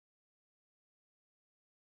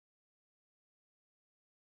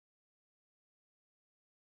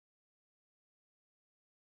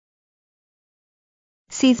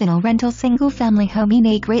Seasonal rental single-family home in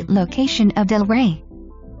a great location of Delray.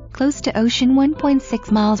 Close to ocean,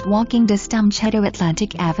 1.6 miles walking distance to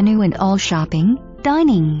Atlantic Avenue, and all shopping,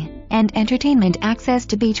 dining, and entertainment access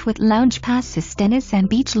to beach with lounge, PASSESTENNIS and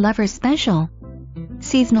beach lovers special.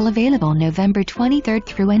 Seasonal available November 23rd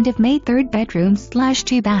through end of May. 3rd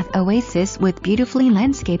bedroom/2-bath OASIS with beautifully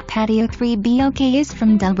landscaped patio. 3 BLKS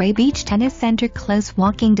from Delray Beach Tennis Center, close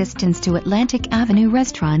walking distance to Atlantic Avenue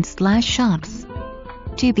restaurants/shops.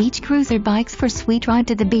 2 beach cruiser bikes for sweet ride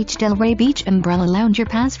to the beach. Delray Beach Umbrella Lounger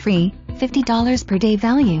Pass free, $50 per day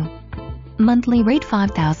value. Monthly rate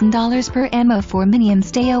 $5,000 per MO for MINIUM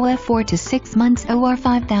stay OF 4 to 6 months or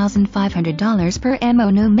 $5,500 per MO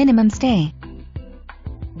no minimum stay.